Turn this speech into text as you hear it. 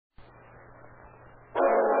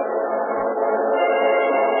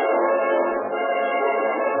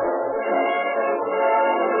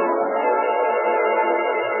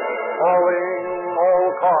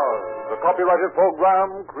copyrighted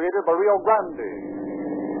program created by Rio Grande.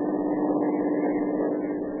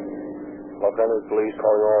 Los Angeles Police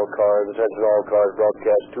calling all cars. Attention all cars.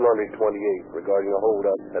 Broadcast 228 regarding a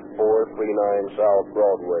holdup at 439 South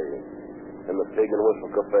Broadway in the Pig and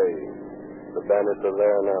Whistle Cafe. The bandits are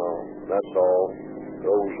there now. That's all. The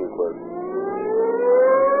Ocean Clerk.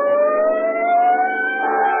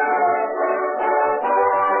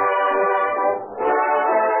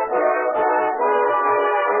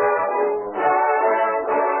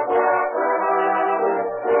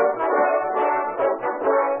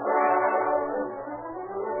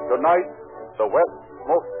 Tonight, the West's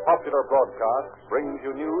most popular broadcast brings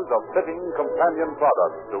you news of fitting companion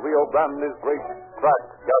products to Rio Grande's great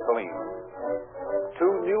cracked gasoline.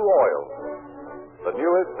 2 new oils, the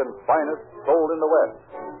newest and finest sold in the West,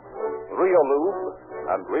 Rio Lube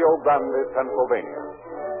and Rio Grande, Pennsylvania.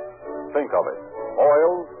 Think of it,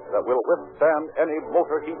 oils that will withstand any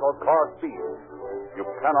motor heat or car speed. You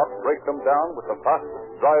cannot break them down with the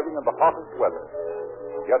fastest driving and the hottest weather.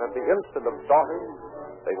 Yet at the instant of starting,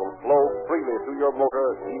 they will flow freely through your motor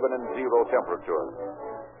even in 0 temperature.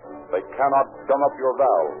 They cannot gum up your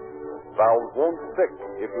valves. Valves won't stick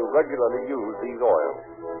if you regularly use these oils.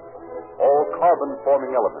 All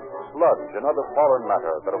carbon-forming elements, sludge, and other foreign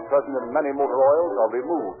matter that are present in many motor oils are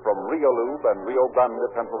removed from Rio Lube and Rio Grande,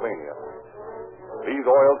 Pennsylvania. These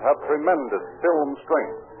oils have tremendous film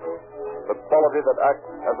strength, the quality that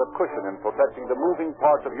acts as a cushion in protecting the moving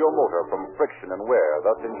parts of your motor from friction and wear,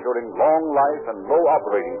 thus ensuring long life and low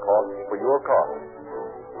operating costs for your car.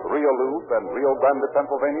 Rio Lube and Rio Grande,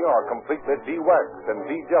 Pennsylvania are completely de-waxed and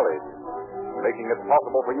de-jellied, making it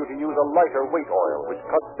possible for you to use a lighter weight oil, which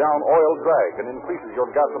cuts down oil drag and increases your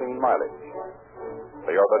gasoline mileage.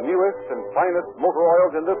 They are the newest and finest motor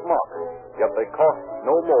oils in this market, yet they cost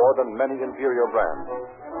no more than many inferior brands.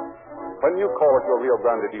 When you call at your Rio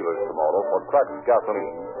Grande dealers tomorrow for cracked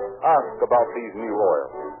gasoline, ask about these new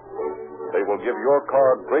oils. They will give your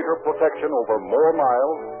car greater protection over more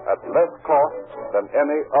miles at less cost than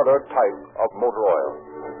any other type of motor oil.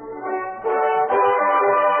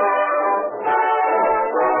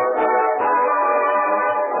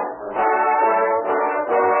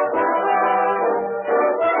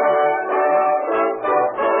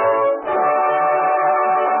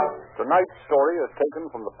 Tonight's story is taken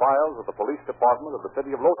from the files of the Police Department of the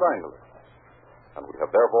City of Los Angeles, and we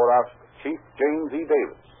have therefore asked Chief James E.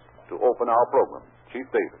 Davis to open our program. Chief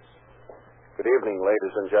Davis. Good evening,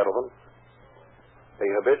 ladies and gentlemen. The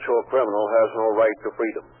habitual criminal has no right to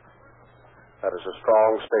freedom. That is a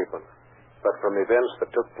strong statement, but from events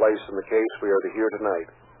that took place in the case we are to hear tonight,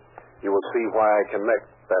 you will see why I connect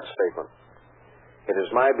that statement. It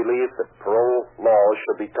is my belief that parole laws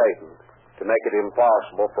should be tightened to make it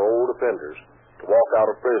impossible for old offenders to walk out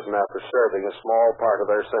of prison after serving a small part of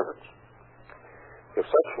their sentence. If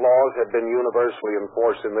such laws had been universally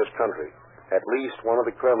enforced in this country, at least one of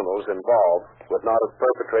the criminals involved would not have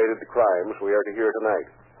perpetrated the crimes we are to hear tonight.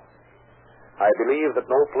 I believe that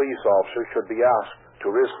no police officer should be asked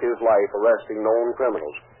to risk his life arresting known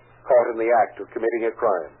criminals caught in the act of committing a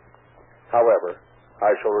crime. However,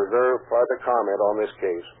 I shall reserve further comment on this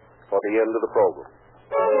case for the end of the program.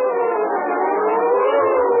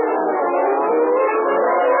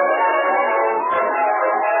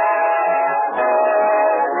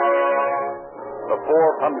 The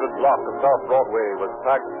 400 block of South Broadway was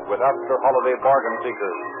packed with after-holiday bargain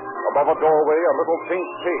seekers. Above a doorway, a little pink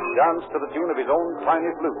pig danced to the tune of his own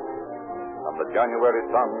tiny flute, and the January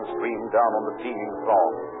sun streamed down on the teeming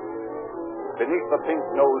throng. Beneath the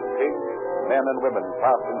pink-nosed pig, men and women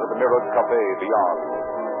passed into the mirrored cafe beyond.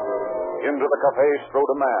 Into the cafe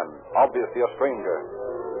strode a man, obviously a stranger.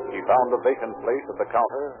 He found a vacant place at the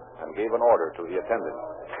counter and gave an order to the attendant.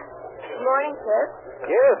 Good morning, sir.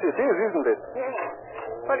 Yes, it is, isn't it? Yes.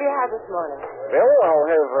 What do you have this morning? Well, I'll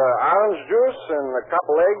have orange juice and a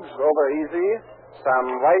couple eggs over easy,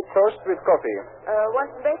 some white toast with coffee.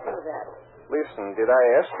 What's the baking of that? Listen, did I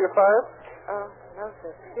ask you for it? Oh, no,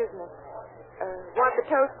 sir. Excuse me. Want the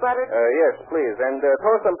toast buttered? Yes, please. And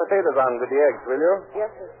toast some potatoes on with the eggs, will you?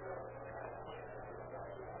 Yes, sir.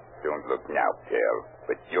 Don't look now, pal,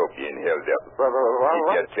 but you're being held up.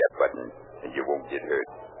 Hit your chat button, and you won't get hurt.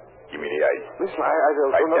 Give me the ice. Listen, I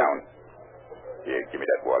don't Pipe know. down. Here, give me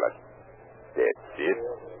that wallet. That's it.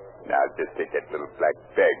 Now just take that little black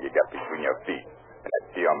bag you got between your feet, and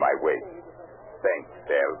I'll be on my way. Thanks,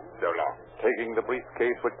 pal. So long. Taking the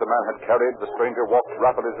briefcase which the man had carried, the stranger walked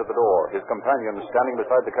rapidly to the door. His companion, standing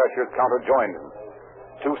beside the cashier's counter, joined him.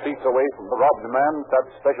 2 seats away from the robbed man sat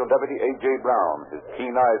Special Deputy A.J. Brown. His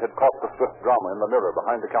keen eyes had caught the swift drama in the mirror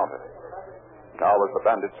behind the counter. Now, as the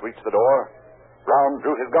bandits reached the door, Brown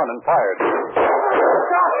drew his gun and fired.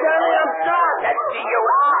 Stop, Danny, I'm shot! That's you.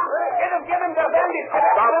 Get him, the bandit!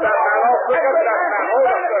 Stop that, man. Hold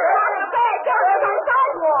up there.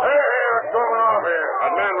 Hey, what's going on here?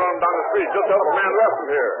 That man running down the street just helped a man arrested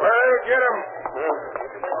here. Well, get him.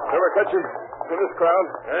 Ever catch him in this crowd?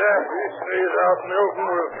 Yeah, if he stays out in the open,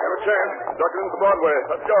 we'll have a chance. Ducking into Broadway.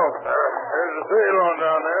 Let's go. There's a sail on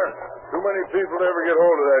down there. Too many people to ever get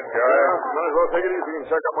hold of that guy. Might as well take it easy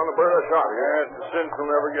and check up on the bird I shot. Yeah, it's a cinch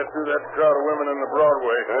we'll never get through that crowd of women in the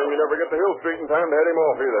Broadway. And you never get to Hill Street in time to head him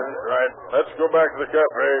off either. That's right. Let's go back to the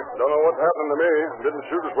cafe. Don't know what's happening to me. Didn't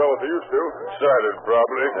shoot as well as he used to. Excited,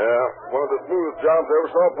 probably. Yeah, one of the smoothest jobs I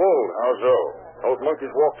ever saw pulled. How so? Those monkeys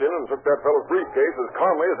walked in and took that fellow's briefcase as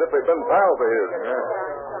calmly as if they'd been pals of his. Yeah.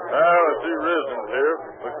 Well, I see Risden's here.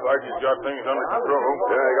 Looks like he's got things under control.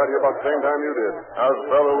 Yeah, he got here about the same time you did. How's the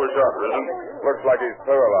fellow who was shot, Risen? Looks like he's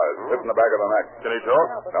paralyzed, hit in the back of the neck. Can he talk?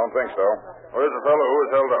 Don't think so. Where's the fellow who was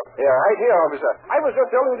held up? Yeah, right here, officer. I was just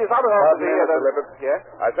telling this other officer here Mr. Lippett.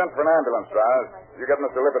 Yeah? I sent for an ambulance, Strauss. You get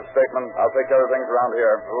Mr. Lippett's statement. I'll take care of things around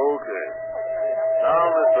here. Okay. Now,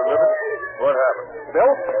 Mr. Lippett, what happened? Bill,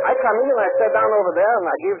 I come in and I sat down over there and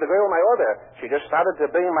I gave the girl my order. She just started to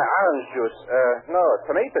bring my orange juice.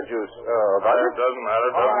 Tomato juice. It doesn't matter.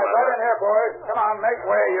 Right in here, boys. Come on, make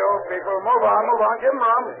way, you people. Move on. Give 'em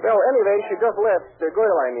rum. Bill, anyway, she just left. The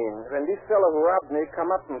girl, I mean. When this fellow who robbed me come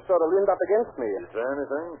up and sort of leaned up against me. Is there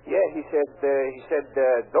anything? Yeah, he said,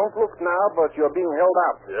 don't look now, but you're being held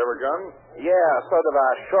up. You have a gun? Yeah, sort of a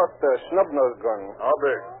short snub-nosed gun. How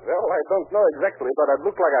big? Well, I don't know exactly, but it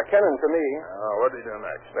looked like a cannon to me. What did he do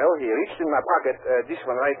next? Well, he reached in my pocket, this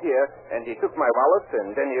one right here, and he took my wallet,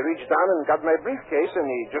 and then he reached down and got my briefcase, and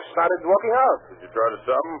he just started walking out. Did you try to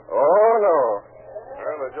stop him? Oh, no.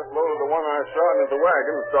 Well, they just loaded the one I shot into the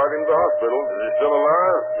wagon and started him to the hospital. Is he still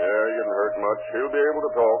alive? Yeah, he didn't hurt much. He'll be able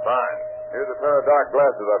to talk. Fine. Here's a pair of dark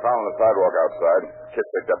glasses I found on the sidewalk outside. Kit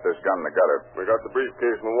picked up this gun in the gutter. We got the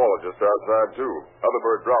briefcase and the wallet just outside, too. Other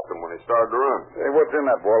bird dropped them when he started to run. Hey, what's in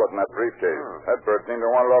that wallet and that briefcase? That bird seemed to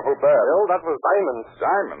want it awful bad. Well, that was diamonds.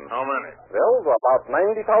 Diamonds? How many? Well, about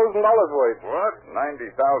 $90,000 worth. What?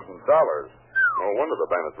 $90,000. No wonder the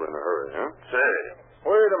bandits were in a hurry, huh? Say,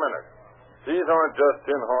 wait a minute. These aren't just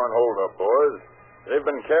tin-horn hold-up boys. They've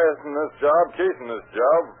been casing this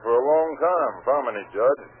job for a long time. Farmany,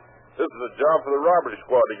 Judge. This is a job for the robbery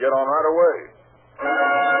squad to get on right away.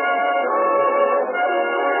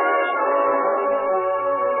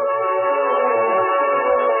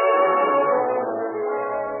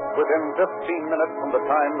 Within 15 minutes from the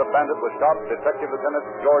time the bandit was shot, Detective Lieutenant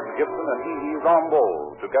George Gibson and E.E.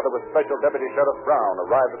 Rambaud, together with Special Deputy Sheriff Brown,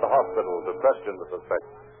 arrived at the hospital to question the suspect.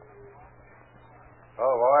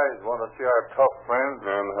 Oh, boys, want to see our tough friend?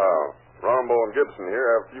 And how? Rambaud and Gibson here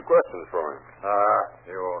have a few questions for him.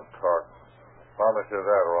 He won't talk. Promise you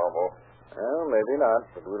that, Rambaud. Well, maybe not,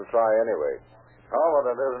 but we'll try anyway.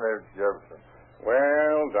 Confident, isn't it, Gibson?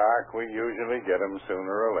 Well, Doc, we usually get him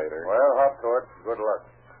sooner or later. Well, hop to it. Good luck.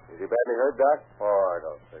 Is he badly hurt, Doc? Oh, I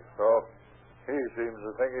don't think so. He seems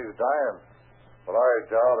to think he's dying. But I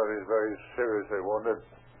doubt that he's very seriously wounded.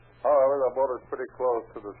 However, the bullet's pretty close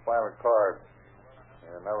to the spinal cord.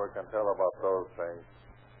 You never can tell about those things.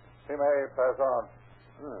 He may pass on.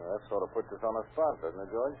 That sort of puts us on the spot, doesn't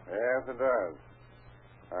it, George? Yes, it does.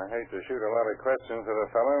 I hate to shoot a lot of questions at a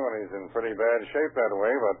fellow when he's in pretty bad shape that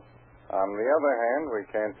way, but on the other hand, we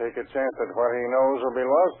can't take a chance that what he knows will be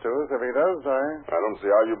lost to us if he does die. I don't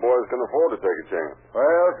see how you boys can afford to take a chance.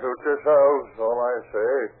 Well, suit yourselves, all I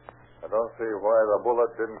say. I don't see why the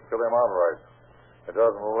bullet didn't kill him outright. It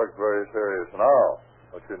doesn't look very serious now,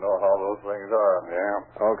 but you know how those things are.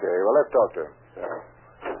 Yeah. Okay, well, let's talk to him. Yeah.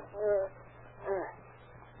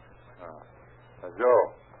 Joe,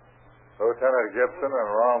 Lieutenant Gibson and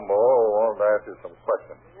Rambaud want to ask you some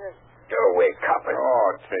questions. Get away, copper. Oh,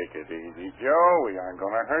 take it easy, Joe. We aren't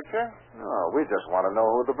going to hurt you. No, we just want to know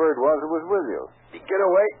who the bird was who was with you. You get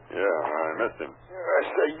away? Yeah, I missed him. I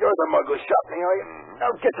say, you're the mug who shot me, are you?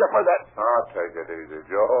 I'll get you for that. Now, take it easy,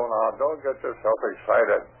 Joe. Now, don't get yourself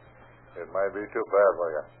excited. It might be too bad for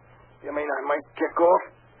you. You mean I might kick off?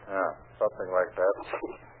 Yeah, something like that.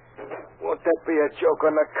 Won't that be a joke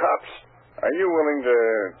on the cops? Are you willing to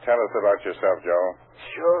tell us about yourself, Joe?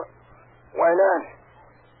 Sure. Why not?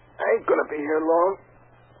 I ain't gonna be here long.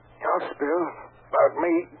 I'll spill about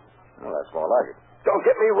me. Well, that's more like it. Don't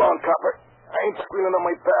get me wrong, copper. I ain't squealing on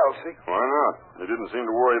my pals, see? Why not? You didn't seem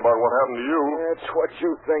to worry about what happened to you. That's what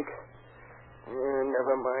you think.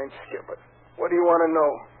 Never mind, skip it. What do you want to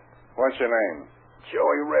know? What's your name?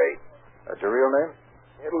 Joey Ray. That's your real name?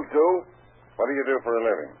 It'll do. What do you do for a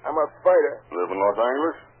living? I'm a fighter. Live in Los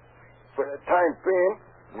Angeles? For the time being.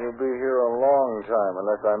 You'll be here a long time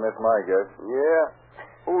unless I miss my guess. Yeah.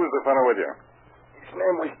 Who was the fellow with you? His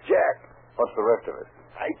name was Jack. What's the rest of it?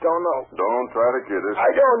 I don't know. Don't try to kid us.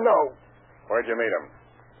 I don't know. Where'd you meet him?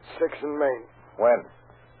 6 in Maine. When?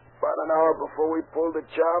 About an hour before we pulled the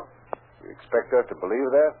job. You expect us to believe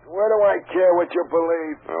that? Why do I care what you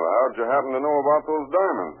believe? Well, how'd you happen to know about those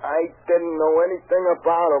diamonds? I didn't know anything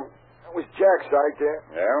about them. That was Jack's idea.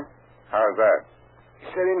 Yeah? How's that? He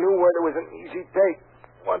said he knew where there was an easy date.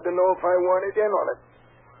 Wanted to know if I wanted in on it.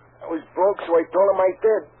 I was broke, so I told him I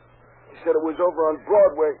did. He said it was over on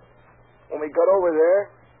Broadway. When we got over there,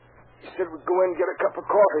 he said we'd go in and get a cup of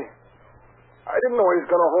coffee. I didn't know he was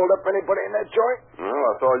going to hold up anybody in that joint. Well,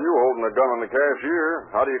 I saw you holding a gun on the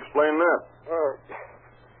cashier. How do you explain that?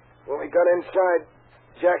 When we got inside,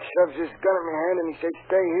 Jack shoves his gun in my hand and he said,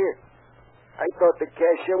 "Stay here." I thought the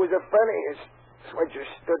cashier was a friend of his, so I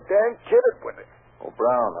just stood there and kidded with it. Oh,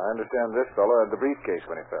 Brown, I understand this fellow had the briefcase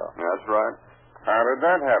when he fell. That's right. How did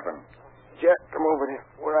that happen? Jack come over to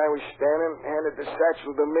where I was standing, handed the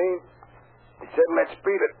satchel to me. He said, "Let's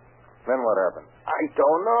beat it." Then what happened? I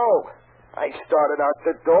don't know. I started out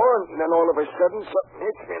the door, and then all of a sudden, something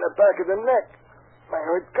hits me in the back of the neck. I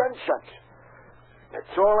heard gunshots.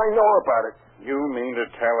 That's all I know about it. You mean to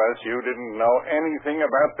tell us you didn't know anything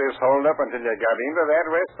about this holdup until you got into that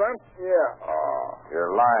restaurant? Yeah. Oh,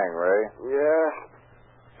 you're lying, Ray. Yeah.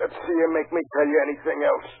 Let's see you make me tell you anything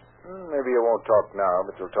else. Maybe you won't talk now,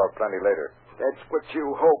 but you'll talk plenty later. That's what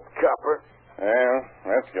you hope, Copper. Well,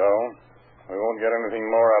 let's go. We won't get anything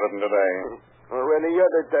more out of him today. Or any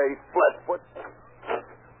other day, Flatfoot.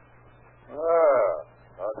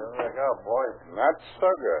 How'd you make out, boys? Not so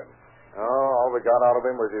good. Oh, all we got out of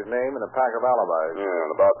him was his name and a pack of alibis. Yeah,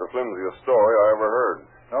 and about the flimsiest story I ever heard.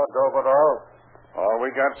 No dope at all? All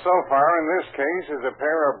we got so far in this case is a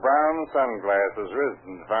pair of brown sunglasses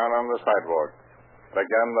found on the sidewalk, the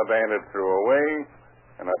gun the bandit threw away,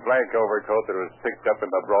 and a black overcoat that was picked up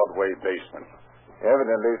in the Broadway basement.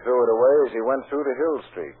 Evidently threw it away as he went through to Hill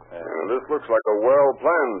Street. This looks like a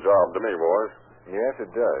well-planned job to me, boys. Yes,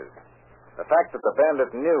 it does. The fact that the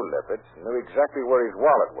bandit knew Lippitz, knew exactly where his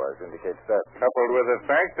wallet was, indicates that. Coupled with the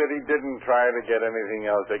fact that he didn't try to get anything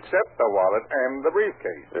else except the wallet and the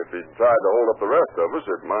briefcase. If he'd tried to hold up the rest of us,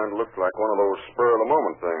 it might look like one of those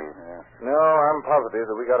spur-of-the-moment things. Yeah. No, I'm positive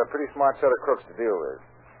that we got a pretty smart set of crooks to deal with.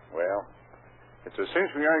 Well, it's a cinch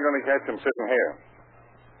we aren't going to catch him sitting here.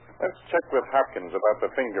 Let's check with Hopkins about the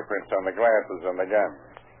fingerprints on the glasses and the gun.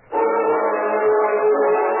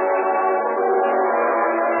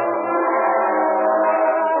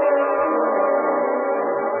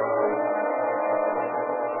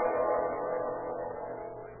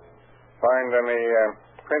 Find any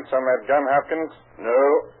prints on that gun, Hopkins? No.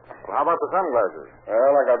 Well, how about the sunglasses?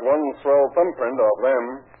 Well, I got one swell thumbprint off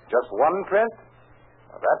them. Just one print?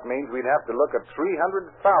 Well, that means we'd have to look at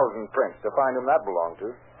 300,000 prints to find whom that belonged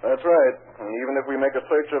to. That's right. And even if we make a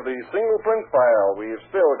search of the single print file, we've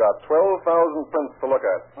still got 12,000 prints to look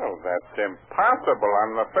at. Oh, that's impossible on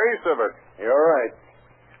the face of it. You're right.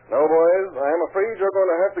 No, boys, I'm afraid you're going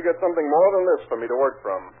to have to get something more than this for me to work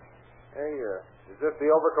from. Hey, is this the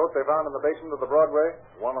overcoat they found in the basement of the Broadway?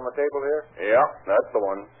 One on the table here? Yeah, that's the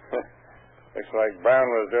one. Looks like Brown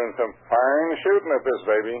was doing some fine shooting at this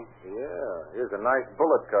baby. Yeah, here's a nice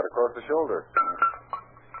bullet cut across the shoulder.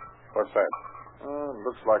 What's that?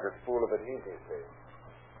 Looks like a spool of adhesive tape.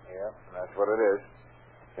 Yeah, that's what it is.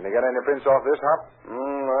 Can you get any prints off this, Hop?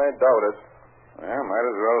 I doubt it. Well, might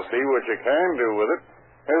as well see what you can do with it.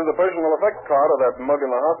 Here's the personal effect card of that mug in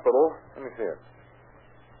the hospital. Let me see it.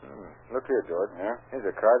 Look here, George. Yeah? Here's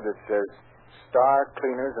a card that says Star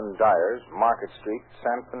Cleaners and Dyers, Market Street,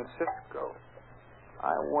 San Francisco.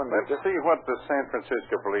 I wonder... Let's see what the San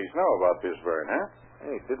Francisco police know about this burn, huh?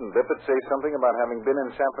 Hey, didn't Lippitz say something about having been in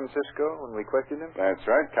San Francisco when we questioned him? That's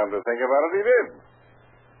right. Come to think about it, he did.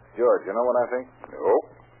 George, you know what I think? No.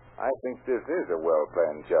 I think this is a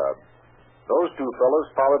well-planned job. Those two fellows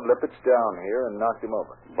followed Lippitz down here and knocked him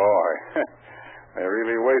over. Boy, they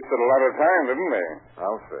really wasted a lot of time, didn't they?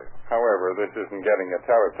 I'll say. However, this isn't getting a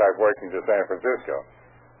teletype working to San Francisco.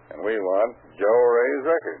 And we want Joe Ray's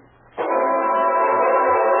record.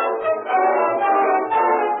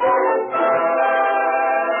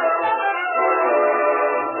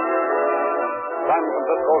 San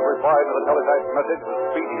Francisco's reply to the teletype message was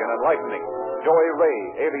speedy and enlightening. Joey Ray,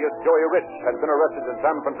 alias Joey Rich, had been arrested in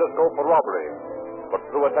San Francisco for robbery, but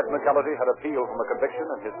through a technicality had appealed from a conviction,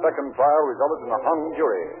 and his second trial resulted in a hung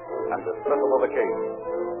jury and dismissal of the case.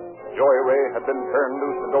 Joey Ray had been turned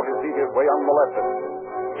loose to go his devious way unmolested.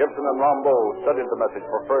 Gibson and Rambeau studied the message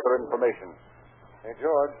for further information. Hey,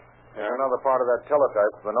 George, there's another part of that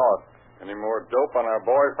teletype to the north. Any more dope on our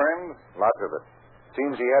boyfriend? Lots of it.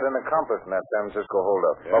 Seems he had an accomplice in that San Francisco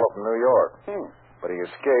holdup. Yeah. Fellow from New York. Hmm. But he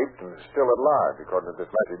escaped and is still at large, according to this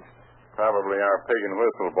message. Probably our pig and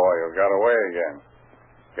whistle boy who got away again.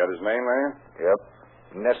 Got his name there? Yep.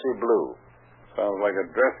 Nessie Blue. Sounds like a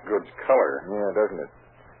dress goods color. Yeah, doesn't it?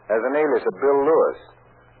 Has an alias of Bill Lewis.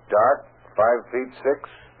 Dark, 5'6",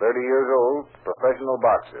 30 years old, professional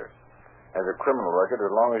boxer. Has a criminal record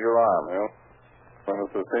as long as your arm. Well,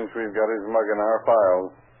 it's a cinch we've got his mug in our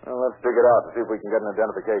files. Well, let's dig it out and see if we can get an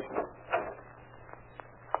identification.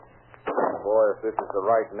 Boy, if this is the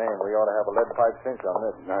right name, we ought to have a lead pipe cinch on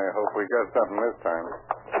this. I hope we got something this time.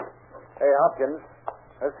 Hey, Hopkins,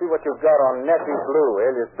 let's see what you've got on Nessie Blue,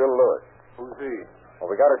 alias Bill Lewis. Who's he? Well,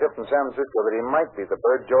 we got a tip from San Francisco that he might be the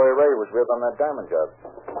bird Joey Ray was with on that diamond job.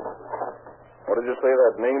 What did you say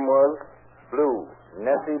that name was? Blue.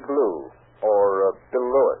 Nessie Blue. Or Bill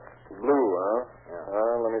Lewis. Blue, huh?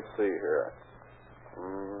 Yeah. Let me see here.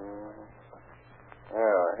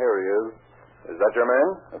 Yeah, here he is. Is that your man?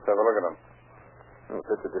 Let's have a look at him.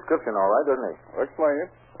 Fits the description all right, doesn't he? Looks like it.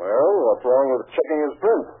 Well, what's wrong with checking his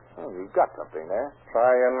print? Oh, you've got something there. Try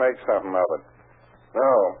and make something of it.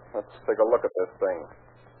 No. Let's take a look at this thing.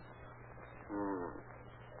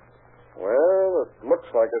 Well, it looks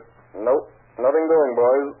like it. Nope. Nothing doing,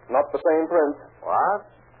 boys. Not the same print. What?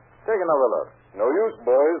 Take another look. No use,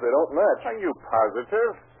 boys. They don't match. Are you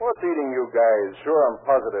positive? What's eating you guys? Sure, I'm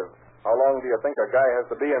positive. How long do you think a guy has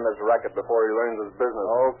to be in this racket before he learns his business?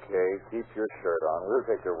 Okay, keep your shirt on. We'll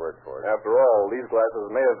take your word for it. After all, these glasses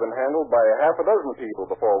may have been handled by half a dozen people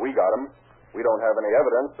before we got them. We don't have any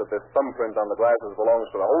evidence that this thumbprint on the glasses belongs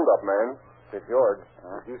to the hold-up man. It's George.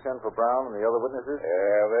 Did you send for Brown and the other witnesses?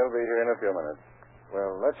 Yeah, they'll be here in a few minutes.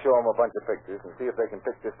 Well, let's show them a bunch of pictures and see if they can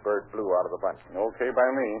pick this bird Blue out of the bunch. Okay by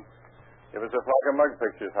me. Give us a flock of mug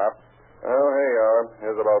pictures, Hop. Oh, here you are.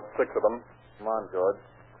 Here's about 6 of them. Come on, George.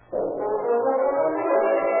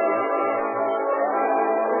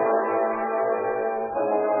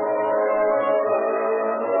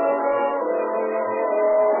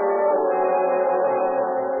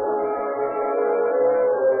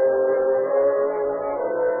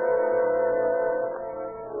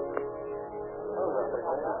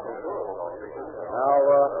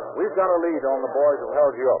 We've got a lead on the boys who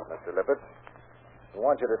held you up, Mr. Lippert. We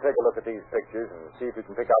want you to take a look at these pictures and see if you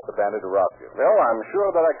can pick out the bandit who robbed you. Well, I'm sure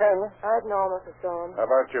that I can. I'd know, Mrs. Stone. How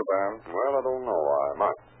about you, Brown? Well, I don't know. I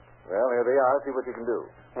might. Well, here they are. See what you can do.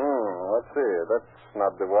 Let's see. That's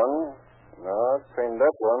not the one. No, it ain't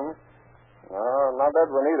that one. No, not that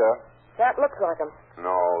one either. That looks like him.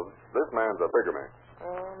 No, this man's a bigger man.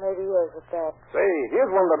 Maybe he is at that. Say,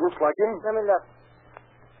 here's one that looks like him. Let me look.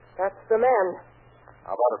 That's the man.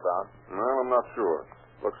 How about it, Brown? Well, I'm not sure.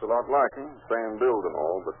 Looks a lot like him. Same build and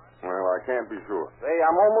all, but, well, I can't be sure. Say,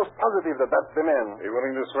 I'm almost positive that that's the man. You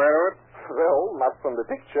willing to swear to it? Well, not from the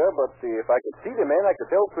picture, but if I could see the man, I could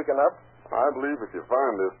tell quick enough. I believe if you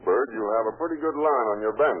find this bird, you'll have a pretty good line on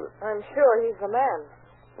your bandit. I'm sure he's the man.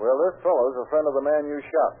 Well, this fellow's a friend of the man you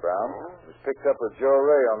shot, Brown. He was picked up with Joe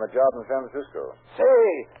Ray on the job in San Francisco. Say,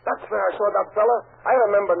 that's where I saw that fella. I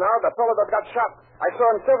remember now, the fella that got shot. I saw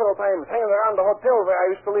him several times hanging around the hotel where I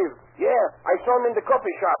used to live. Yeah, I saw him in the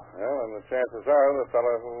coffee shop. Well, and the chances are the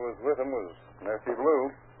fellow who was with him was Nessie Blue.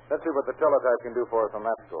 Let's see what the teletype can do for us on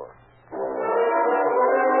that score.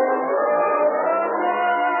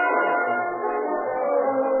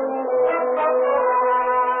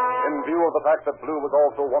 In view of the fact that Blue was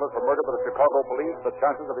also wanted for murder by the Chicago police, the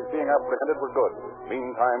chances of his being apprehended were good.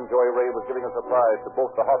 Meantime, Joey Ray was giving a surprise to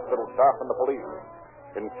both the hospital staff and the police.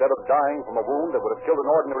 Instead of dying from a wound that would have killed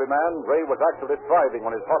an ordinary man, Ray was actually thriving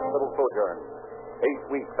on his hospital sojourn.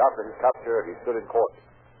 8 weeks after his capture, he stood in court.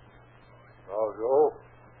 Now, Joe,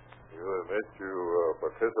 you admit you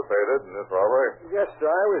participated in this robbery? Yes,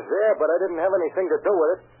 sir, I was there, but I didn't have anything to do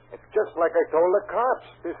with it. It's just like I told the cops.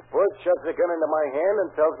 This bird shoves a gun into my hand and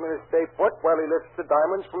tells me to stay put while he lifts the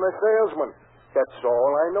diamonds from the salesman. That's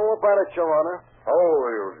all I know about it, Your Honor. How old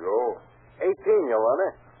are you, Joe? 18, Your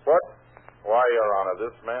Honor. What? Why, Your Honor,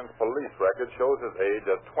 this man's police record shows his age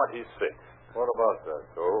at 26. What about that,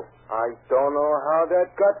 Joe? I don't know how that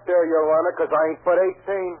got there, Your Honor, because I ain't but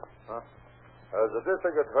 18. Has the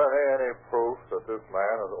district attorney any proof that this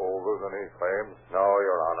man is older than he claims? No,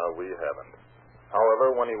 Your Honor, we haven't.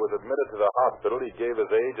 However, when he was admitted to the hospital, he gave his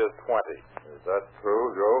age as 20. Is that true,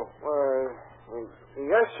 Joe?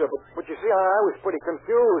 Yes, sir, but you see, I was pretty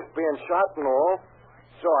confused being shot and all,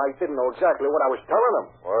 so I didn't know exactly what I was telling him.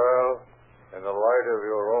 Well, in the light of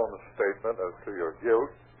your own statement as to your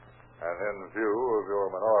guilt, and in view of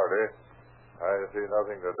your minority, I see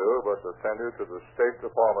nothing to do but to send you to the state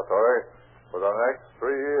reformatory for the next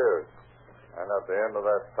 3 years. And at the end of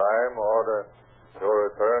that time, order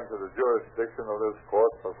your return to the jurisdiction of this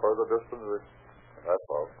court for further disposition. That's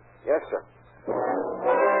all. Yes, sir.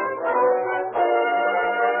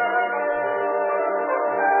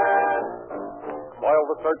 While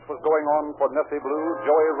the search was going on for Nessie Blue,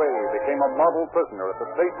 Joey Ray became a model prisoner at the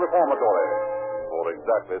State Reformatory for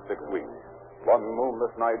exactly 6 weeks. One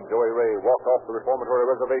moonless night, Joey Ray walked off the reformatory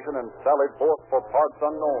reservation and sallied forth for parts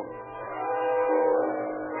unknown.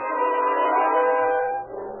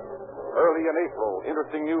 Early in April,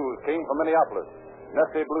 interesting news came from Minneapolis.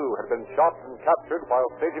 Nessie Blue had been shot and captured while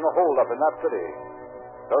staging a holdup in that city.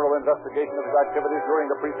 Thorough investigation of his activities during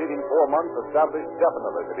the preceding 4 months established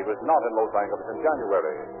definitely that he was not in Los Angeles in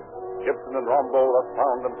January. Gibson and Rombo thus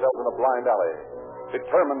found themselves in a blind alley.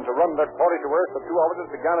 Determined to run their party to earth, the two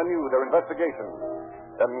officers began anew their investigation.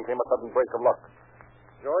 Then came a sudden break of luck.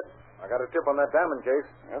 George, I got a tip on that diamond case.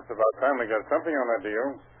 It's about time we got something on that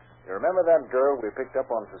deal. You remember that girl we picked up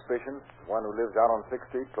on suspicion? The one who lives out on 6th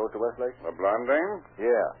Street, close to Westlake? The blonde dame?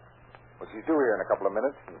 Yeah. Well, she's due here in a couple of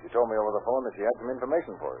minutes, and she told me over the phone that she had some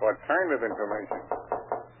information for us. What kind of information?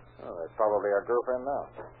 Oh, that's probably our girlfriend now.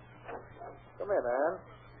 Come in, Anne.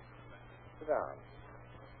 Sit down.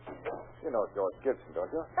 You know George Gibson,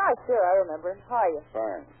 don't you? Oh, sure, I remember him. How are you?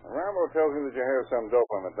 Fine. Rambo tells me that you have some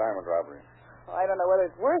dope on the diamond robbery. Well, I don't know whether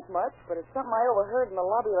it's worth much, but it's something I overheard in the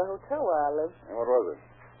lobby of the hotel where I live. And what was it?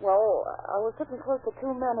 Well, I was sitting close to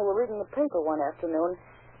two men who were reading the paper one afternoon,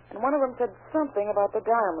 and one of them said something about the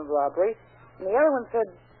diamond robbery, and the other one said,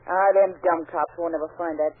 them dumb cops won't ever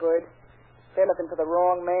find that bird. They're looking for the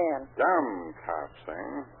wrong man. Dumb cops,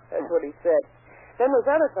 eh? That's what he said. Then this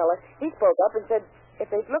other fella, he spoke up and said if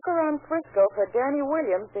they'd look around Frisco for Danny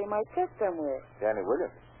Williams, they might get somewhere. Danny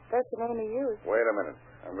Williams. That's the name he used. Wait a minute.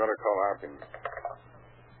 I'm going to call Hopkins.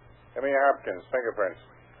 Give me Hopkins, fingerprints.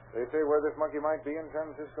 They say where this monkey might be in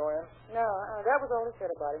San Francisco, Ann? No, that was all he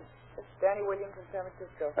said about him. It's Danny Williams in San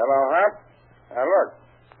Francisco. Hello, Hop. Now, look.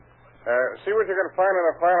 See what you can find in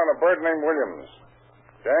a file on a bird named Williams.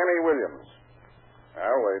 Danny Williams.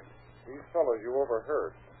 I'll wait. These fellows you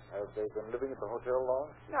overheard, have they been living at the hotel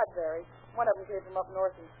long? Not very. One of them came from up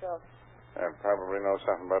north himself. I probably know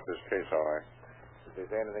something about this case, all right. Did they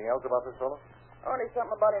say anything else about this fellow? Only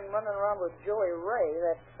something about him running around with Joey Ray,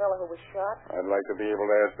 that fellow who was shot. I'd like to be able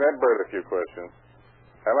to ask that bird a few questions.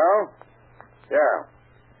 Hello? Yeah.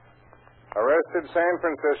 Arrested San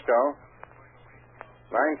Francisco,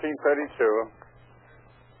 1932.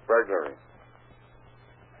 Burglary.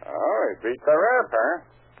 Oh, he beat the rap, huh?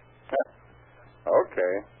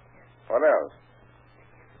 Okay. What else?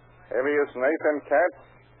 Alias Nathan Katz.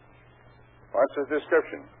 What's his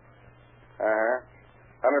description?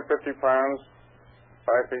 150 pounds,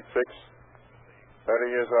 5 feet 6, 30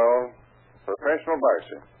 years old, professional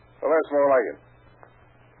boxer. Well, that's more like it.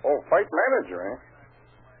 Oh, fight manager, eh?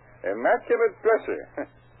 Immaculate dresser.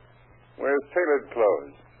 Wears tailored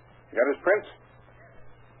clothes. You got his prints?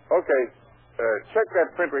 Okay. Check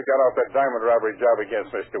that print we got off that diamond robbery job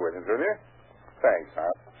against Mr. Williams, will you? Thanks,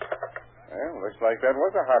 Hop. Well, looks like that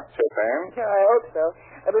was a hot tip, Ann. Yeah, I hope so.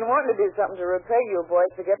 I've been wanting to do something to repay you boys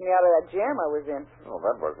for getting me out of that jam I was in. Oh,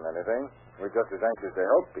 that wasn't anything. We're just as anxious to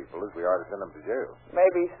help people as we are to send them to jail.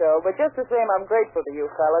 Maybe so, but just the same, I'm grateful to you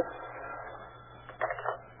fellas.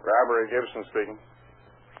 Robbery Gibson speaking.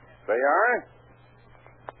 They are?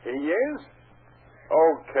 He is?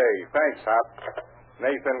 Okay, thanks, Hop.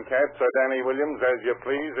 Nathan Katz or Danny Williams, as you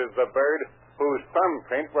please, is the bird whose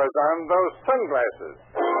thumbprint was on those sunglasses.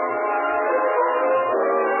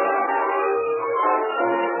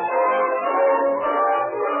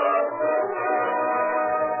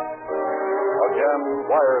 Again,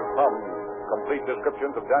 wires come. Complete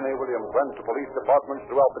descriptions of Danny Williams went to police departments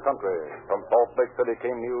throughout the country. From Salt Lake City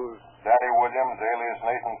came news. Danny Williams, alias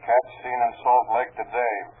Nathan Katz, seen in Salt Lake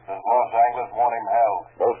today. Does Los Angeles want him held?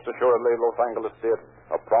 Most assuredly, Los Angeles did.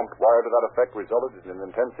 A prompt wire to that effect resulted in an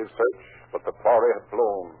intensive search, but the quarry had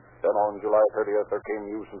flown. Then on July 30th, there came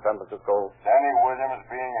news from San Francisco. Danny Williams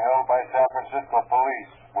being held by San Francisco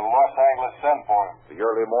police. Will Los Angeles send for him? The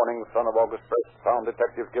early morning sun of August 1st found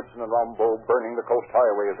Detectives Gibson and Rombo burning the coast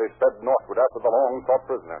highway as they sped northward after the long-sought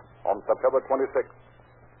prisoner. On September 26th,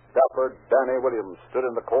 dapper Danny Williams stood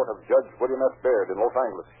in the court of Judge William S. Baird in Los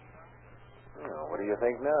Angeles. Oh, what do you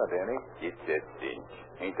think now, Danny? It's a cinch.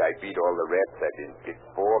 Ain't I beat all the rats I've been picked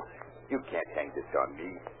for? You can't hang this on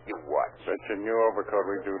me. You watch. That's your new overcoat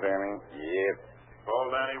we do, Danny? Yep. Call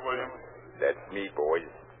Danny Williams. That's me,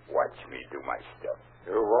 boys. Watch me do my stuff.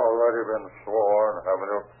 You've already been sworn,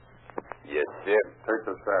 haven't you? Yes, sir. Take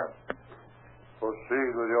the stand.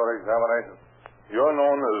 Proceed with your examination. You're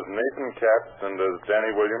known as Nathan Katz and as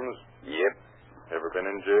Danny Williams? Yep. Ever been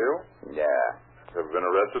in jail? Yeah, Ever been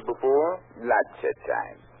arrested before? lots of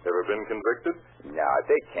times. Ever been convicted? No,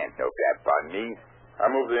 they can't know that about me. I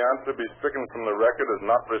move the answer be stricken from the record as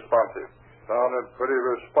not responsive. Sounded pretty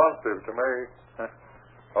responsive to me.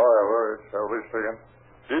 However, it shall be stricken.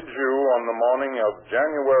 Did you, on the morning of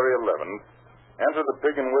January 11th, enter the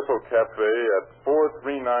Pig and Whistle Cafe at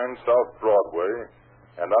 439 South Broadway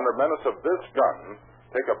and under menace of this gun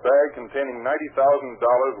take a bag containing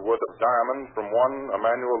 $90,000 worth of diamonds from one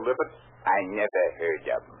Emmanuel Lippert? I never heard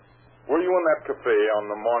of them. Were you in that cafe on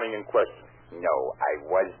the morning in question? No, I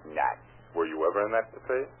was not. Were you ever in that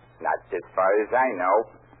cafe? Not as far as I know.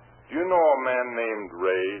 Do you know a man named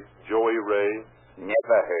Ray, Joey Ray?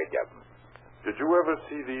 Never heard of him. Did you ever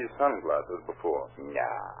see these sunglasses before?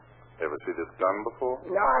 Nah. Ever see this gun before?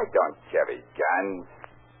 No, I don't carry guns.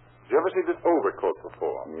 Did you ever see this overcoat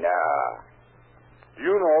before? Nah. Do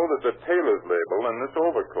you know that the tailor's label in this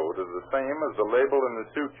overcoat is the same as the label in the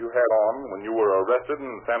suit you had on when you were arrested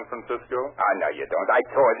in San Francisco? Oh, no, you don't. I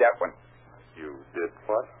tore that one. You did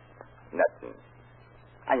what? Nothing.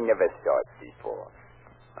 I never saw it before.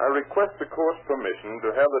 I request the court's permission to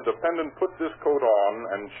have the defendant put this coat on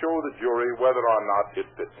and show the jury whether or not it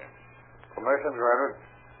fits him. Permission granted.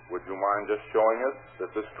 Would you mind just showing us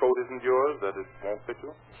that this coat isn't yours, that it won't fit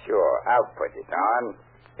you? Sure, I'll put it on.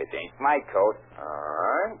 It ain't my coat. All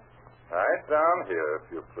right. Right down here,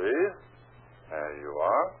 if you please. There you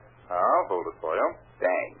are. I'll hold it for you.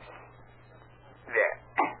 Thanks. There.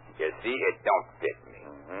 You see, it don't fit me.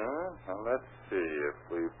 Now, let's see if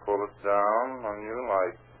we pull it down on you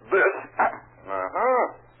like this.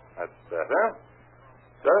 That's better.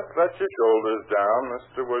 Just let your shoulders down,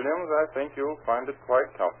 Mr. Williams. I think you'll find it quite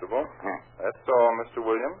comfortable. That's all, Mr.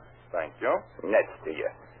 Williams. Thank you. Next to you.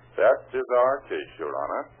 That is our case, Your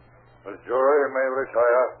Honor. The jury may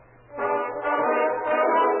retire.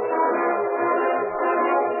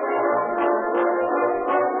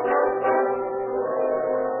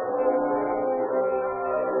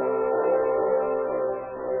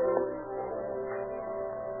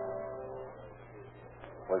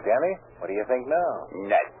 Well, Danny, what do you think now?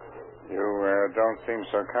 Nuts. You don't seem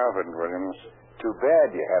so confident, Williams. Too bad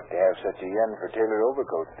you have to have such a yen for tailored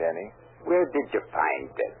overcoats, Danny. Where did you find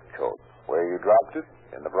that coat? Where you dropped it?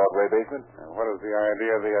 In the Broadway basement? What is the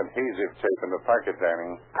idea of the adhesive tape in the pocket,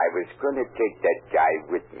 Danny? I was going to take that guy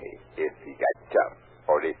with me if he got tough,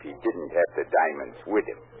 or if he didn't have the diamonds with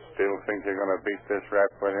him. Still think you're going to beat this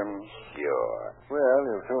rap, Williams? Sure. Well,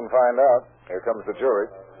 you'll soon find out. Here comes the jury.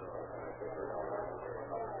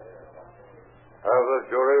 Has the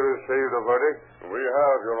jury received a verdict? We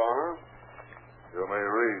have, Your Honor. You may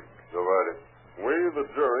read the verdict. We, the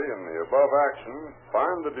jury, in the above action,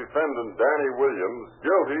 find the defendant, Danny Williams,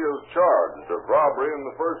 guilty as charged of robbery in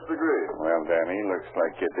the first degree. Well, Danny, looks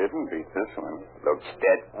like you didn't beat this one. Looks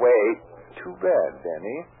that way. Too bad,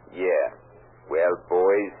 Danny. Yeah. Well,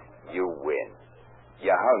 boys, you win.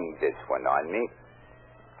 You hung this one on me.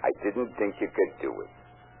 I didn't think you could do it.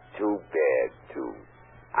 Too bad, too.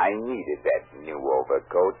 I needed that new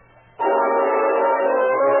overcoat.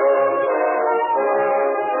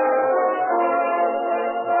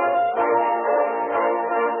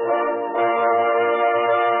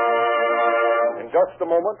 In just a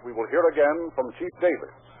moment, we will hear again from Chief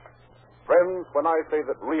Davis. Friends, when I say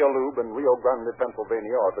that Rio Lube in Rio Grande,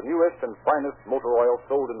 Pennsylvania are the newest and finest motor oil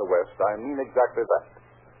sold in the West, I mean exactly that.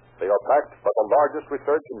 They are backed by the largest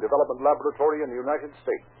research and development laboratory in the United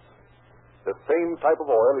States. The same type of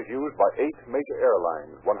oil is used by 8 major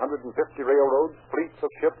airlines, 150 railroads, fleets of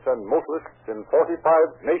ships, and motorists in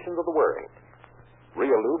 45 nations of the world.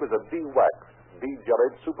 Rio Lube is a de-waxed,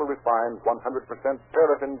 de-jellied, super-refined, 100%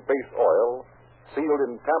 paraffin-based oil sealed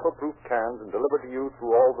in tamper-proof cans and delivered to you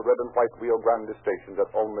through all the red and white Rio Grande stations at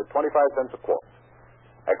only 25 cents a quart.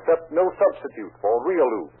 Accept no substitute for Rio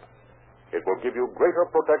Lube. It will give you greater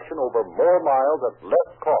protection over more miles at less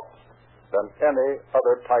cost than any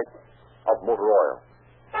other type of motor oil.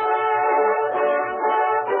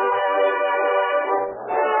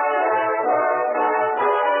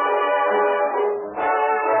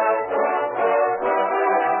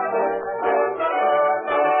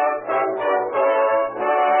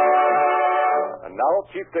 And now,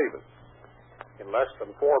 Chief Davis. In less than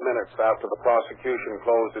 4 minutes after the prosecution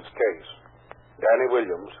closed its case, Danny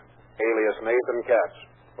Williams, alias Nathan Katz,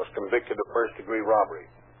 was convicted of first-degree robbery.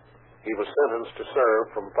 He was sentenced to serve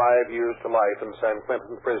from 5 years to life in San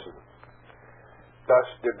Quentin prison. Thus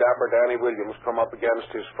did dapper Danny Williams come up against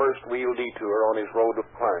his first real detour on his road of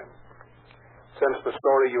crime. Since the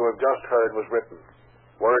story you have just heard was written,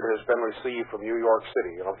 word has been received from New York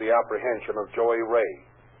City of the apprehension of Joey Ray,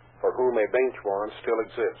 for whom a bench warrant still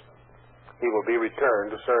exists. He will be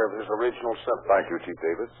returned to serve his original sentence. Thank you, Chief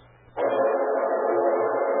Davis.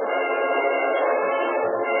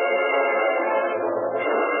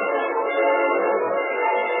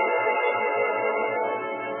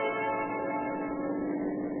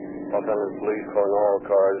 Los Angeles Police calling all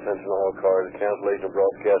cars, attention all cars, cancellation of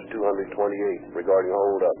broadcast 228 regarding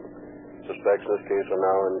hold-up. Suspects in this case are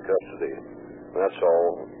now in custody. That's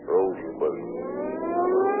all.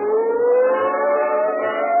 Rosenberg.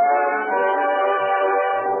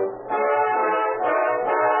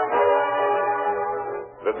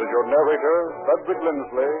 This is your narrator, Frederick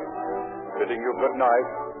Lindsley, bidding you good night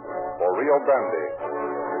for Rio Grande.